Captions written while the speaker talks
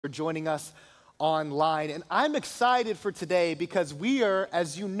for joining us online. And I'm excited for today because we are,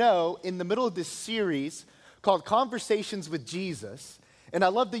 as you know, in the middle of this series called Conversations with Jesus. And I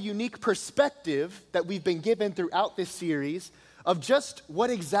love the unique perspective that we've been given throughout this series of just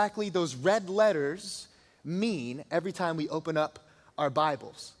what exactly those red letters mean every time we open up our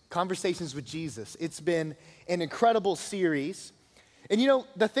Bibles. Conversations with Jesus. It's been an incredible series. And you know,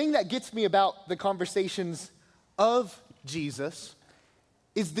 the thing that gets me about the conversations of Jesus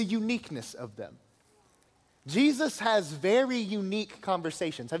is the uniqueness of them. Jesus has very unique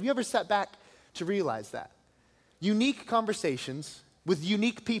conversations. Have you ever sat back to realize that? Unique conversations with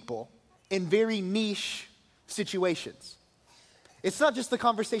unique people in very niche situations. It's not just the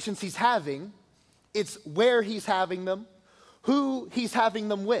conversations he's having, it's where he's having them, who he's having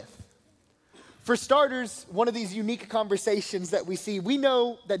them with. For starters, one of these unique conversations that we see, we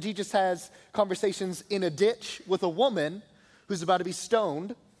know that Jesus has conversations in a ditch with a woman who's about to be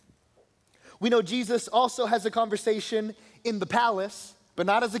stoned. We know Jesus also has a conversation in the palace, but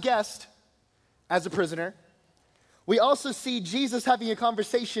not as a guest, as a prisoner. We also see Jesus having a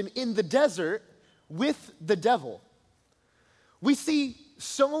conversation in the desert with the devil. We see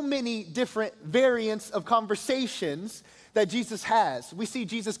so many different variants of conversations that Jesus has. We see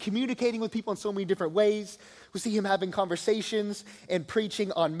Jesus communicating with people in so many different ways. We see him having conversations and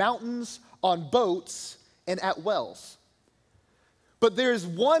preaching on mountains, on boats, and at wells. But there's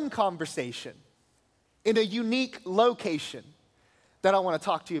one conversation in a unique location that I want to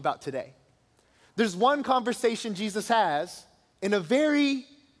talk to you about today. There's one conversation Jesus has in a very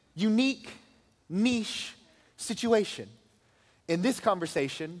unique, niche situation. And this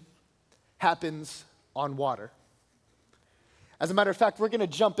conversation happens on water. As a matter of fact, we're going to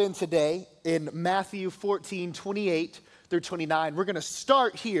jump in today in Matthew 14, 28 through 29. We're going to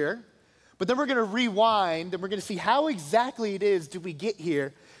start here, but then we're going to rewind and we're going to see how exactly it is do we get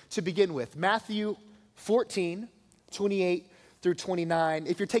here to begin with. Matthew 14, 28 through 29.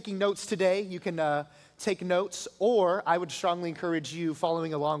 If you're taking notes today, you can take notes, or I would strongly encourage you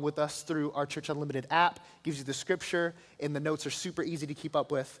following along with us through our Church Unlimited app. It gives you the scripture, and the notes are super easy to keep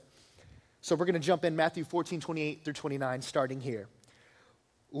up with. So we're going to jump in Matthew 14, 28 through 29, starting here.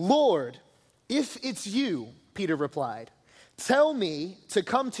 Lord, if it's you, Peter replied, tell me to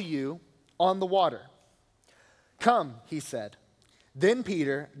come to you on the water. Come, he said. Then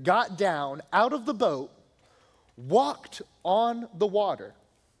Peter got down out of the boat, walked on the water,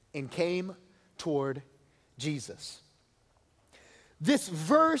 and came toward Jesus. This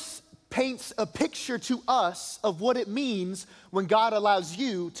verse paints a picture to us of what it means when God allows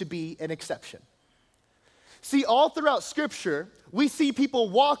you to be an exception. See, all throughout Scripture, we see people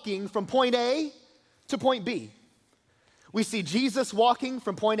walking from point A to point B. We see Jesus walking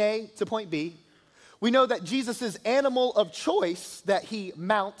from point A to point B. We know that Jesus' animal of choice that he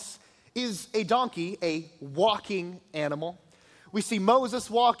mounts is a donkey, a walking animal. We see Moses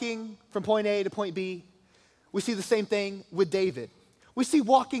walking from point A to point B. We see the same thing with David. We see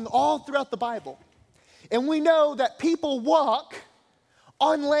walking all throughout the Bible. And we know that people walk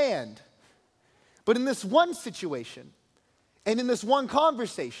on land. But in this one situation, and in this one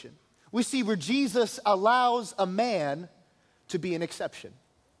conversation, we see where Jesus allows a man to be an exception.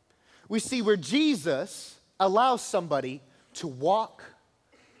 We see where Jesus allows somebody to walk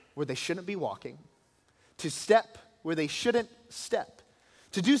where they shouldn't be walking, to step where they shouldn't step,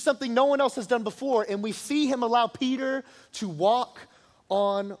 to do something no one else has done before, and we see him allow Peter to walk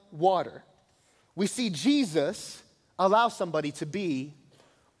on water. We see Jesus allow somebody to be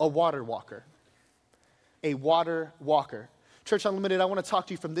a water walker. A water walker. Church Unlimited, I want to talk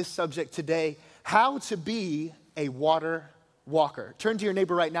to you from this subject today, how to be a water walker. Turn to your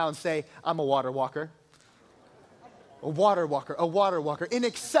neighbor right now and say, I'm a water walker. A water walker, a water walker. An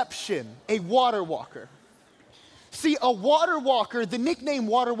exception, a water walker. See, a water walker, the nickname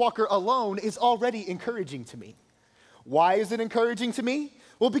water walker alone is already encouraging to me. Why is it encouraging to me?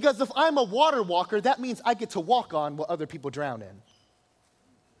 Well, because if I'm a water walker, that means I get to walk on what other people drown in.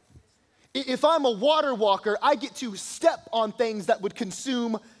 If I'm a water walker, I get to step on things that would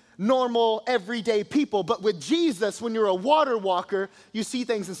consume normal, everyday people. But with Jesus, when you're a water walker, you see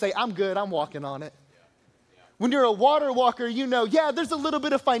things and say, I'm good, I'm walking on it. When you're a water walker, you know, yeah, there's a little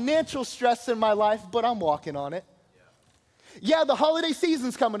bit of financial stress in my life, but I'm walking on it. Yeah, the holiday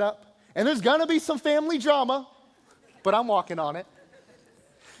season's coming up, and there's gonna be some family drama, but I'm walking on it.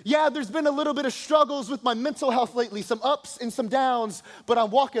 Yeah, there's been a little bit of struggles with my mental health lately, some ups and some downs, but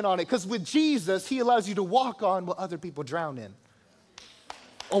I'm walking on it. Because with Jesus, he allows you to walk on what other people drown in.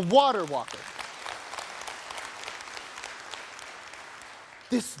 A water walker.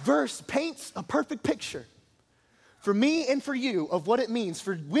 This verse paints a perfect picture for me and for you, of what it means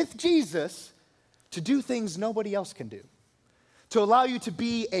for with Jesus to do things nobody else can do, to allow you to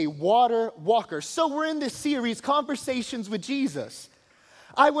be a water walker. So we're in this series, Conversations with Jesus.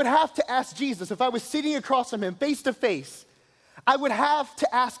 I would have to ask Jesus, if I was sitting across from him face to face, I would have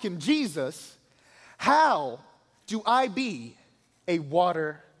to ask him, Jesus, how do I be a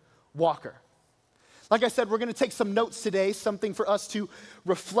water walker? Like I said, we're gonna take some notes today, something for us to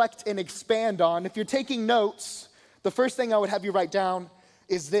reflect and expand on. If you're taking notes, the first thing I would have you write down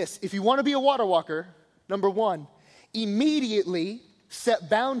is this. If you wanna be a water walker, number one, immediately set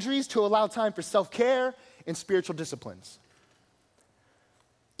boundaries to allow time for self-care and spiritual disciplines.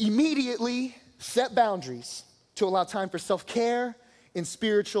 Immediately set boundaries to allow time for self-care and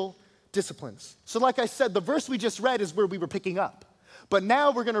spiritual disciplines. So like I said, the verse we just read is where we were picking up. But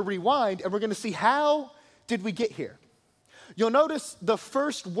now we're gonna rewind and we're gonna see how did we get here. You'll notice the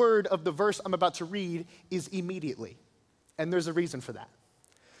first word of the verse I'm about to read is immediately. And there's a reason for that.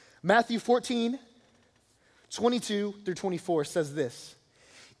 Matthew 14, 22 through 24 says this.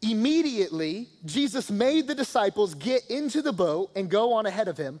 Immediately, Jesus made the disciples get into the boat and go on ahead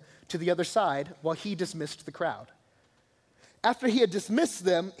of him to the other side while he dismissed the crowd. After he had dismissed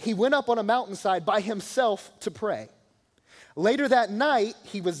them, he went up on a mountainside by himself to pray. Later that night,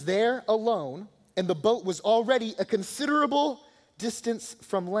 he was there alone, and the boat was already a considerable distance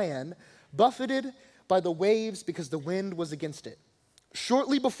from land, buffeted by the waves because the wind was against it.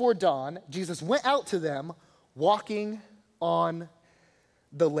 Shortly before dawn, Jesus went out to them, walking on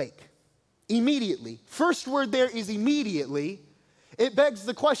the lake. Immediately. First word there is immediately. It begs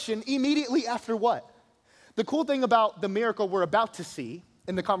the question, immediately after what? The cool thing about the miracle we're about to see,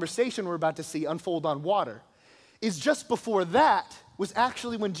 and the conversation we're about to see unfold on water, is just before that was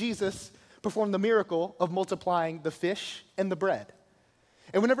actually when Jesus performed the miracle of multiplying the fish and the bread.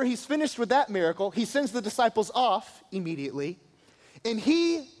 And whenever he's finished with that miracle, he sends the disciples off immediately, and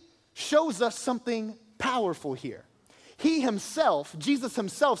he shows us something powerful here. He himself, Jesus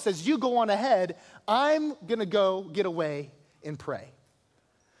himself says, you go on ahead, I'm gonna go get away and pray.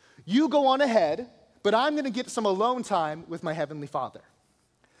 You go on ahead, but I'm gonna get some alone time with my heavenly Father.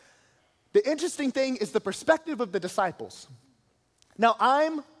 The interesting thing is the perspective of the disciples. Now,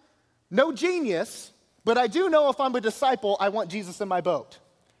 I'm no genius, but I do know if I'm a disciple, I want Jesus in my boat.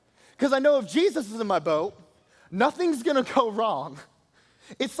 Because I know if Jesus is in my boat, nothing's gonna go wrong.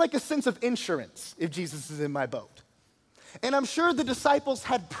 It's like a sense of insurance if Jesus is in my boat. And I'm sure the disciples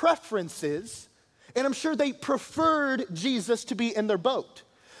had preferences, and I'm sure they preferred Jesus to be in their boat.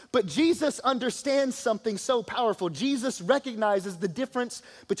 But Jesus understands something so powerful. Jesus recognizes the difference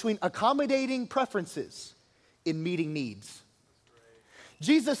between accommodating preferences and meeting needs.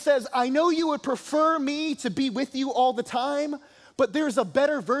 Jesus says, I know you would prefer me to be with you all the time, but there's a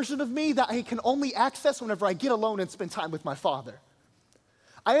better version of me that I can only access whenever I get alone and spend time with my Father.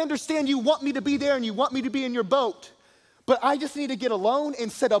 I understand you want me to be there and you want me to be in your boat, but I just need to get alone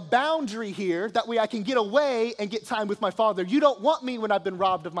and set a boundary here. That way I can get away and get time with my Father. You don't want me when I've been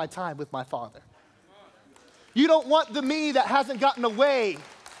robbed of my time with my Father. You don't want the me that hasn't gotten away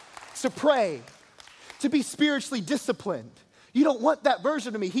to pray, to be spiritually disciplined. You don't want that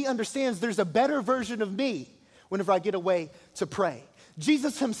version of me. He understands there's a better version of me whenever I get away to pray.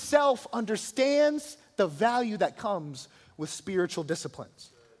 Jesus himself understands the value that comes with spiritual disciplines.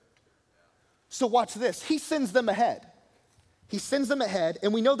 So watch this. He sends them ahead. He sends them ahead,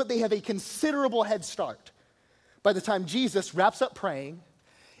 and we know that they have a considerable head start by the time Jesus wraps up praying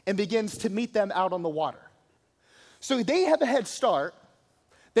and begins to meet them out on the water. So they have a head start.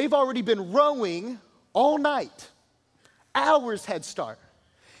 They've already been rowing all night, hours head start.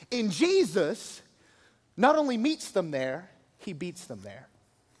 And Jesus not only meets them there, he beats them there.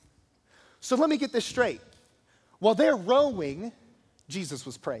 So let me get this straight. While they're rowing, Jesus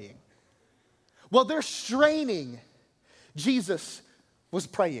was praying. While they're straining, Jesus was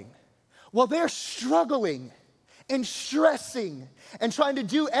praying. While they're struggling and stressing and trying to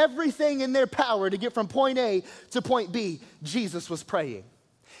do everything in their power to get from point A to point B, Jesus was praying.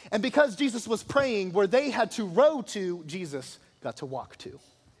 And because Jesus was praying, where they had to row to, Jesus got to walk to.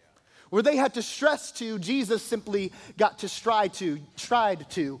 Where they had to stress to, Jesus simply got to stride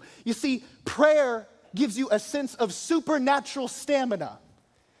to. You see, prayer gives you a sense of supernatural stamina.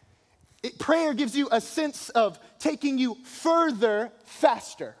 Prayer gives you a sense of taking you further,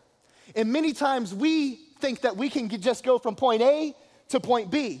 faster. And many times we think that we can just go from point A to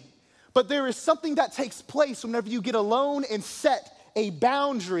point B. But there is something that takes place whenever you get alone and set a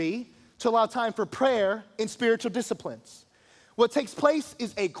boundary to allow time for prayer and spiritual disciplines. What takes place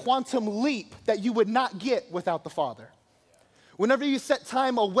is a quantum leap that you would not get without the Father. Whenever you set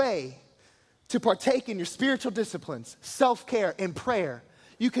time away to partake in your spiritual disciplines, self-care, and prayer,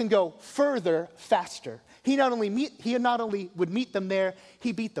 you can go further faster. He not only would meet them there,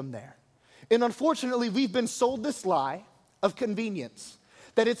 he beat them there. And unfortunately, we've been sold this lie of convenience,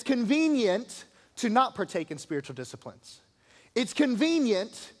 that it's convenient to not partake in spiritual disciplines. It's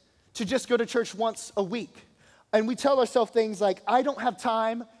convenient to just go to church once a week. And we tell ourselves things like, I don't have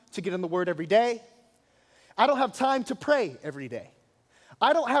time to get in the Word every day. I don't have time to pray every day.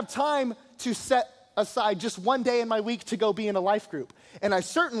 I don't have time to set aside just one day in my week to go be in a life group. And I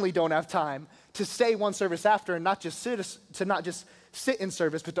certainly don't have time to stay one service after and not just sit in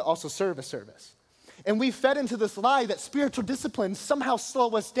service, but to also serve a service. And we fed into this lie that spiritual disciplines somehow slow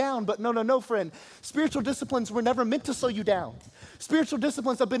us down. But no, friend. Spiritual disciplines were never meant to slow you down. Spiritual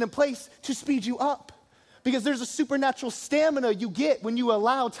disciplines have been in place to speed you up. Because there's a supernatural stamina you get when you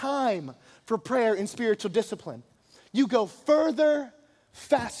allow time for prayer and spiritual discipline. You go further,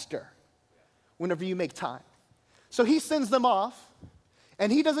 faster whenever you make time. So he sends them off,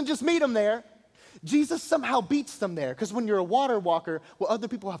 and he doesn't just meet them there. Jesus somehow beats them there, because when you're a water walker, what other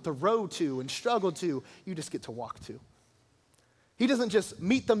people have to row to and struggle to, you just get to walk to. He doesn't just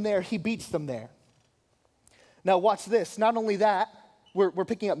meet them there, he beats them there. Now watch this. Not only that, we're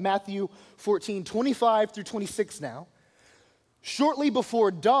picking up Matthew 14, 25 through 26 now. Shortly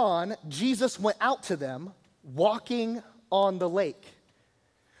before dawn, Jesus went out to them, walking on the lake.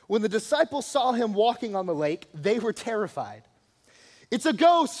 When the disciples saw him walking on the lake, they were terrified. "It's a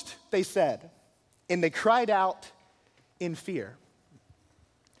ghost," they said, and they cried out in fear.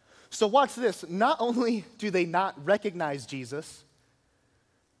 So watch this. Not only do they not recognize Jesus,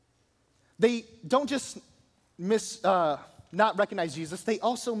 they don't just not recognize Jesus, they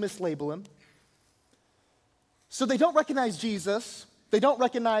also mislabel him. So they don't recognize Jesus, they don't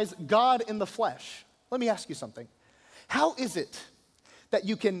recognize God in the flesh. Let me ask you something. How is it that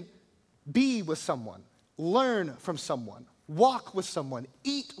you can be with someone, learn from someone, walk with someone,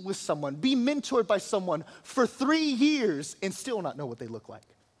 eat with someone, be mentored by someone for 3 years and still not know what they look like?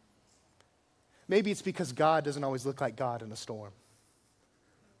 Maybe it's because God doesn't always look like God in a storm.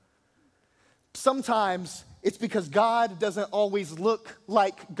 Sometimes it's because God doesn't always look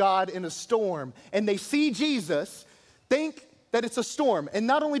like God in a storm. And they see Jesus, think that it's a storm. And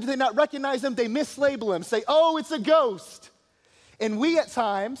not only do they not recognize him, they mislabel him, say, oh, it's a ghost. And we at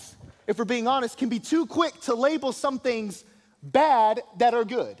times, if we're being honest, can be too quick to label some things bad that are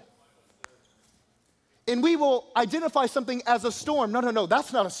good. And we will identify something as a storm. No,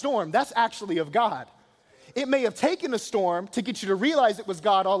 that's not a storm. That's actually of God. It may have taken a storm to get you to realize it was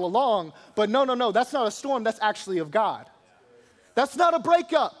God all along, but no, that's not a storm. That's actually of God. That's not a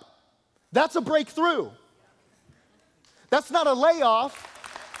breakup. That's a breakthrough. That's not a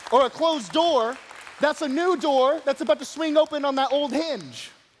layoff or a closed door. That's a new door that's about to swing open on that old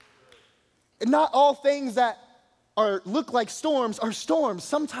hinge. And not all things that look like storms are storms.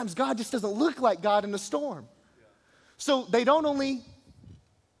 Sometimes God just doesn't look like God in a storm. So they don't only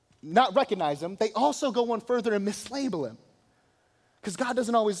not recognize him, they also go one further and mislabel him. Because God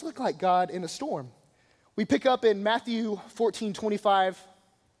doesn't always look like God in a storm. We pick up in Matthew 14, 25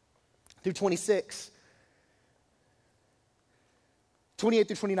 through 26. 28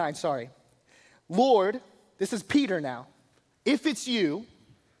 through 29, sorry. "Lord," this is Peter now, "if it's you,"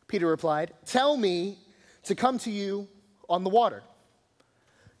 Peter replied, "tell me to come to you on the water."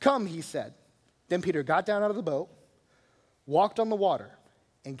 "Come," he said. Then Peter got down out of the boat, walked on the water,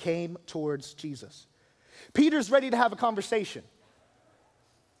 and came towards Jesus. Peter's ready to have a conversation.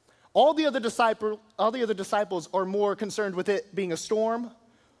 All the other disciples are more concerned with it being a storm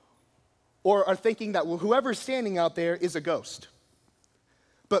or are thinking that whoever's standing out there is a ghost.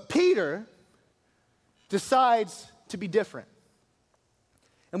 But Peter decides to be different.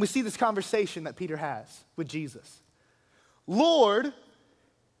 And we see this conversation that Peter has with Jesus. "Lord,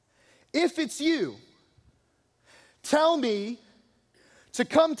 if it's you, tell me to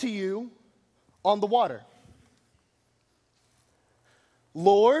come to you on the water."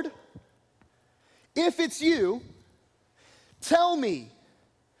 "Lord, if it's you, tell me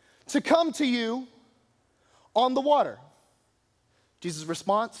to come to you on the water." Jesus'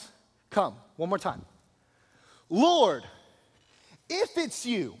 response, "Come." One more time. "Lord, if it's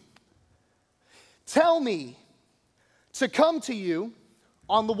you, tell me to come to you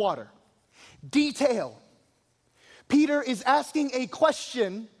on the water." Detail. Peter is asking a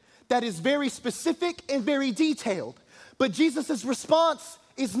question that is very specific and very detailed. But Jesus' response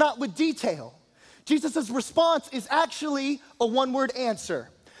is not with detail. Jesus' response is actually a one-word answer.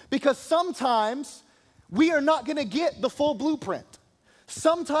 Because sometimes we are not gonna get the full blueprint.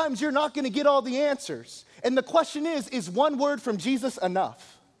 Sometimes you're not gonna get all the answers. And the question is one word from Jesus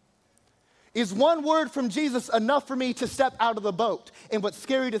enough? Is one word from Jesus enough for me to step out of the boat? And what's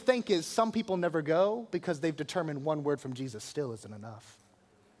scary to think is some people never go because they've determined one word from Jesus still isn't enough.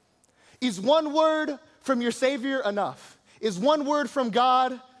 Is one word from your Savior enough? Is one word from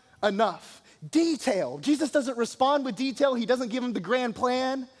God enough? Detail. Jesus doesn't respond with detail. He doesn't give him the grand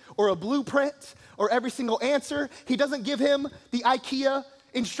plan or a blueprint or every single answer. He doesn't give him the IKEA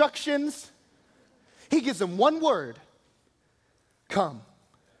instructions. He gives him one word. Come.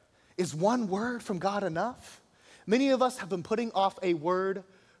 Is one word from God enough? Many of us have been putting off a word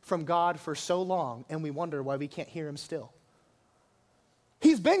from God for so long, and we wonder why we can't hear him still.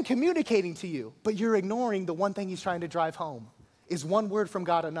 He's been communicating to you, but you're ignoring the one thing he's trying to drive home. Is one word from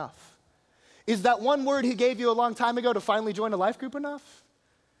God enough? Is that one word he gave you a long time ago to finally join a life group enough?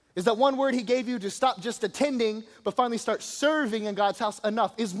 Is that one word he gave you to stop just attending, but finally start serving in God's house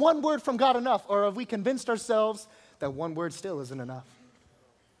enough? Is one word from God enough, or have we convinced ourselves that one word still isn't enough?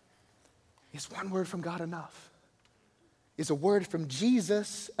 Is one word from God enough? Is a word from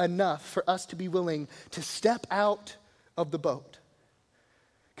Jesus enough for us to be willing to step out of the boat?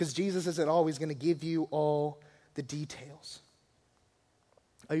 Because Jesus isn't always going to give you all the details.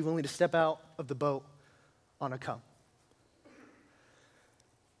 Are you willing to step out of the boat on a come?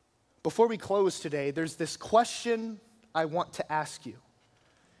 Before we close today, there's this question I want to ask you.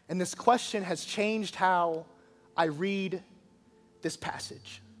 And this question has changed how I read this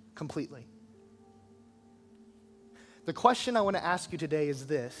passage completely. The question I want to ask you today is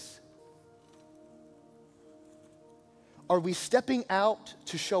this: are we stepping out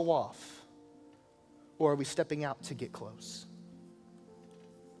to show off, or are we stepping out to get close?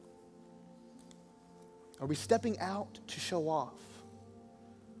 Are we stepping out to show off,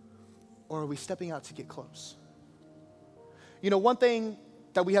 or are we stepping out to get close? You know, one thing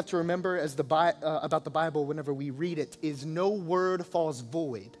that we have to remember about the Bible whenever we read it is no word falls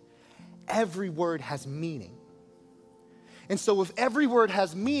void. Every word has meaning. And so if every word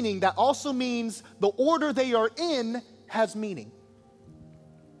has meaning, that also means the order they are in has meaning.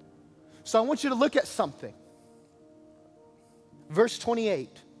 So I want you to look at something. Verse 28.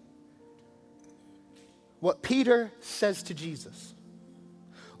 What Peter says to Jesus.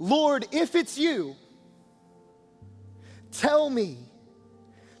 Lord, if it's you, tell me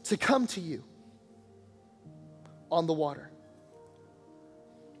to come to you on the water.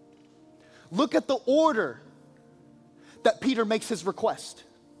 Look at the order that Peter makes his request.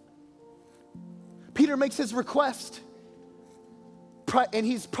 Peter makes his request, and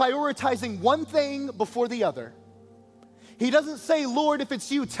he's prioritizing one thing before the other. He doesn't say, Lord, if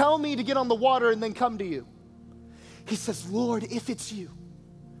it's you, tell me to get on the water and then come to you. He says, Lord, if it's you,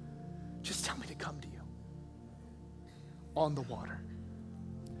 just tell me to come to you on the water.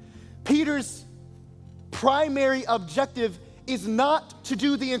 Peter's primary objective is not to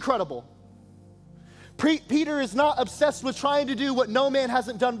do the incredible. Peter is not obsessed with trying to do what no man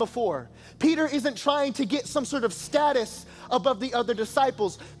hasn't done before. Peter isn't trying to get some sort of status above the other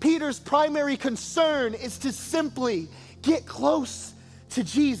disciples. Peter's primary concern is to simply get close to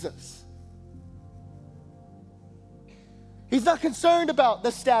Jesus. He's not concerned about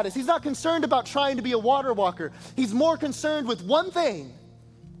the status. He's not concerned about trying to be a water walker. He's more concerned with one thing.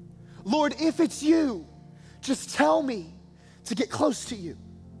 Lord, if it's you, just tell me to get close to you.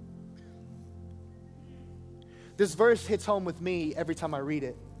 This verse hits home with me every time I read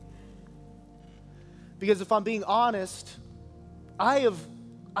it. Because if I'm being honest, I've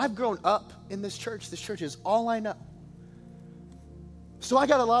grown up in this church. This church is all I know. So I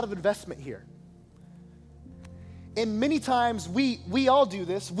got a lot of investment here. And many times we all do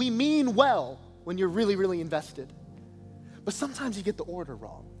this. We mean well when you're really, really invested. But sometimes you get the order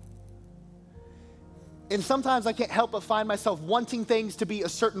wrong. And sometimes I can't help but find myself wanting things to be a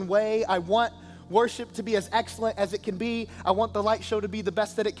certain way. I want worship to be as excellent as it can be. I want the light show to be the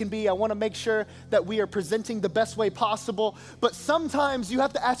best that it can be. I want to make sure that we are presenting the best way possible. But sometimes you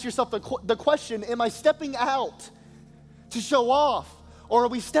have to ask yourself the question, am I stepping out to show off, or are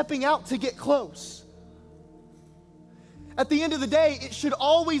we stepping out to get close? At the end of the day, it should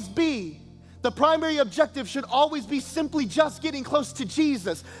always be, the primary objective should always be simply just getting close to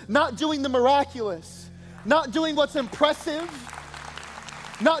Jesus, not doing the miraculous, not doing what's impressive,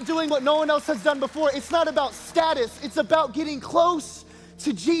 not doing what no one else has done before. It's not about status. It's about getting close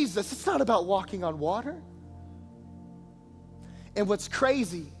to Jesus. It's not about walking on water. And what's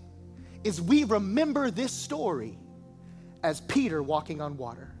crazy is we remember this story as Peter walking on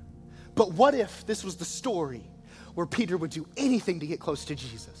water. But what if this was the story where Peter would do anything to get close to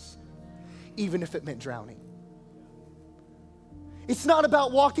Jesus, even if it meant drowning? It's not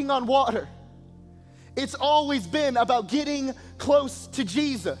about walking on water. It's always been about getting close to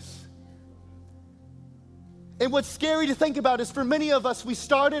Jesus. And what's scary to think about is for many of us, we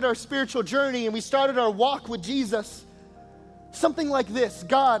started our spiritual journey and we started our walk with Jesus something like this: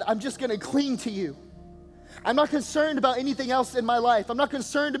 God, I'm just gonna cling to you. I'm not concerned about anything else in my life. I'm not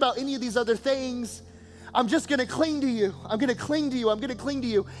concerned about any of these other things. I'm just gonna cling to you. I'm gonna cling to you. I'm gonna cling to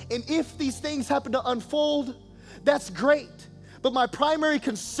you. And if these things happen to unfold, that's great. But my primary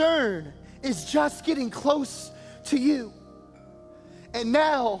concern is just getting close to you. And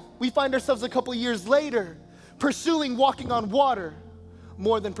now we find ourselves a couple years later pursuing walking on water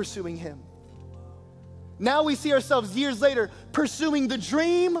more than pursuing him. Now we see ourselves years later pursuing the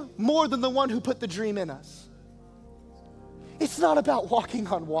dream more than the one who put the dream in us. It's not about walking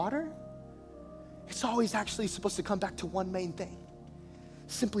on water. It's always actually supposed to come back to one main thing: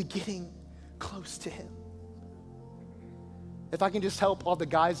 simply getting close to him. If I can just help all the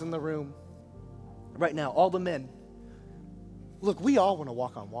guys in the room right now, all the men. Look, we all want to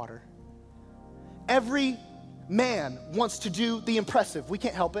walk on water. Every man wants to do the impressive. We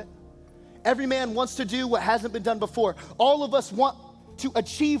can't help it. Every man wants to do what hasn't been done before. All of us want to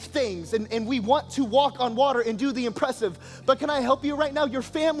achieve things, and we want to walk on water and do the impressive. But can I help you right now? Your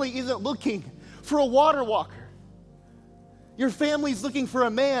family isn't looking for a water walker. Your family's looking for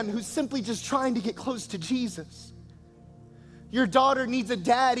a man who's simply just trying to get close to Jesus. Your daughter needs a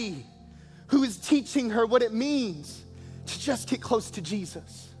daddy who is teaching her what it means to just get close to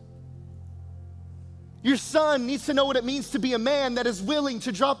Jesus. Your son needs to know what it means to be a man that is willing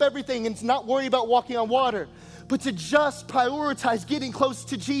to drop everything and to not worry about walking on water, but to just prioritize getting close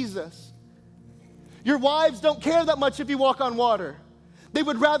to Jesus. Your wives don't care that much if you walk on water. They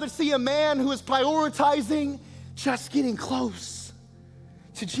would rather see a man who is prioritizing just getting close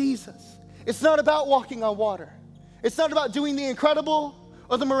to Jesus. It's not about walking on water. It's not about doing the incredible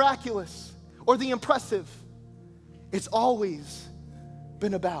or the miraculous or the impressive. It's always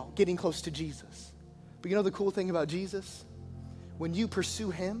been about getting close to Jesus. But you know the cool thing about Jesus? When you pursue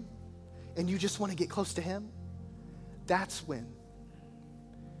him and you just want to get close to him, that's when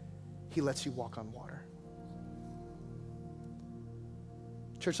he lets you walk on water.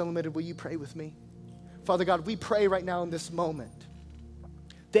 Church Unlimited, will you pray with me? Father God, we pray right now in this moment.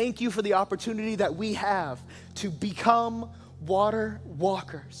 Thank you for the opportunity that we have to become water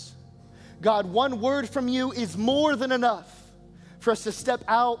walkers. God, one word from you is more than enough for us to step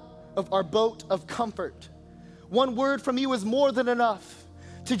out of our boat of comfort. One word from you is more than enough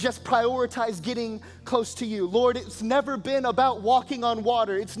to just prioritize getting close to you. Lord, it's never been about walking on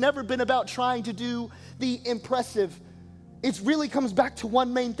water. It's never been about trying to do the impressive. It really comes back to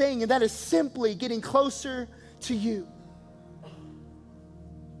one main thing, and that is simply getting closer to you.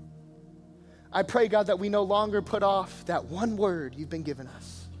 I pray, God, that we no longer put off that one word you've been given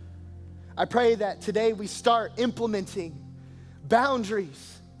us. I pray that today we start implementing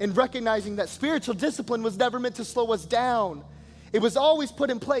boundaries and recognizing that spiritual discipline was never meant to slow us down. It was always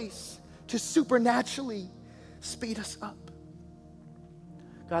put in place to supernaturally speed us up.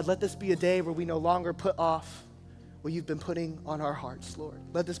 God, let this be a day where we no longer put off what you've been putting on our hearts, Lord.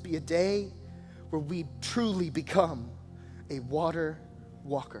 Let this be a day where we truly become a water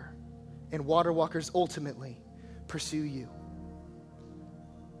walker, and water walkers ultimately pursue you.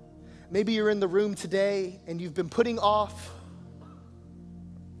 Maybe you're in the room today and you've been putting off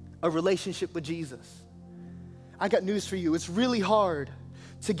a relationship with Jesus. I got news for you. It's really hard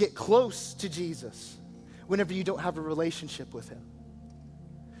to get close to Jesus whenever you don't have a relationship with him.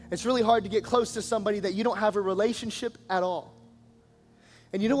 It's really hard to get close to somebody that you don't have a relationship at all.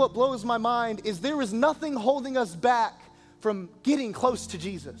 And you know what blows my mind is there is nothing holding us back from getting close to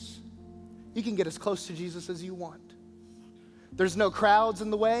Jesus. You can get as close to Jesus as you want. There's no crowds in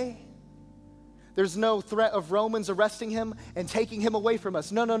the way. There's no threat of Romans arresting him and taking him away from us.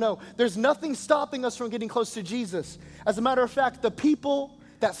 No. There's nothing stopping us from getting close to Jesus. As a matter of fact, the people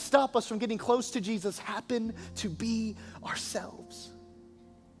that stop us from getting close to Jesus happen to be ourselves.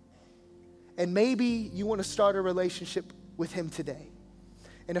 And maybe you want to start a relationship with him today.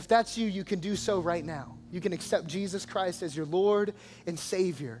 And if that's you, you can do so right now. You can accept Jesus Christ as your Lord and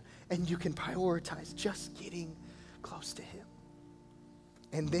Savior, and you can prioritize just getting close to him.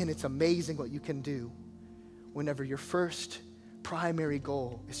 And then it's amazing what you can do whenever your first primary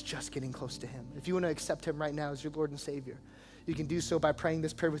goal is just getting close to him. If you want to accept him right now as your Lord and Savior, you can do so by praying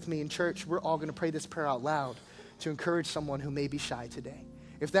this prayer with me in church. We're all going to pray this prayer out loud to encourage someone who may be shy today.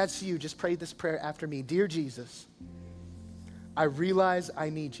 If that's you, just pray this prayer after me. Dear Jesus, I realize I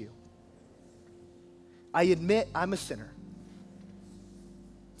need you. I admit I'm a sinner.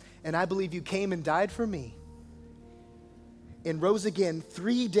 And I believe you came and died for me and rose again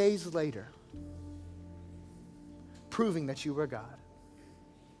 3 days later, proving that you were God.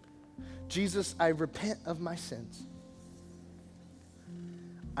 Jesus, I repent of my sins.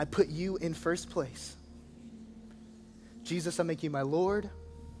 I put you in first place. Jesus, I make you my Lord.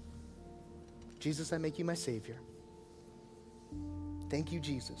 Jesus, I make you my Savior. Thank you,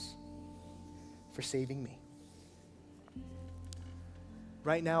 Jesus, for saving me.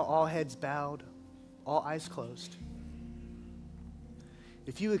 Right now, all heads bowed, all eyes closed.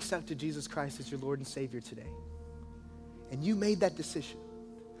 If you accepted Jesus Christ as your Lord and Savior today, and you made that decision,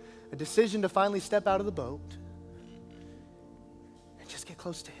 a decision to finally step out of the boat and just get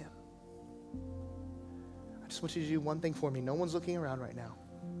close to Him, I just want you to do one thing for me. No one's looking around right now.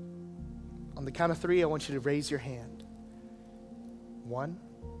 On the count of 3, I want you to raise your hand. 1,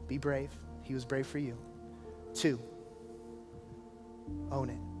 be brave. He was brave for you. 2, own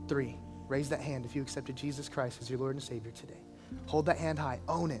it. 3, raise that hand if you accepted Jesus Christ as your Lord and Savior today. Hold that hand high.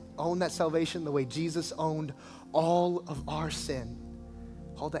 Own it. Own that salvation the way Jesus owned all of our sin.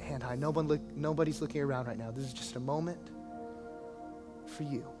 Hold that hand high. Nobody's looking around right now. This is just a moment for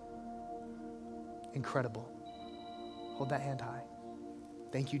you. Incredible. Hold that hand high.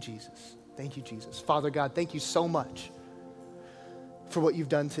 Thank you, Jesus. Thank you, Jesus. Father God, thank you so much for what you've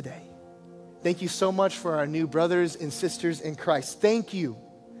done today. Thank you so much for our new brothers and sisters in Christ. Thank you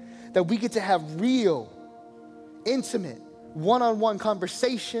that we get to have real, intimate, one-on-one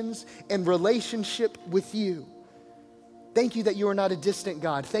conversations and relationship with you. Thank you that you are not a distant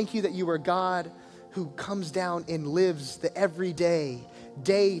God. Thank you that you are God who comes down and lives the everyday,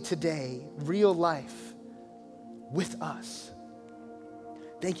 day-to-day, real life with us.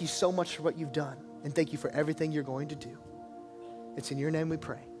 Thank you so much for what you've done, and thank you for everything you're going to do. It's in your name we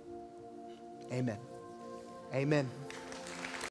pray. Amen. Amen.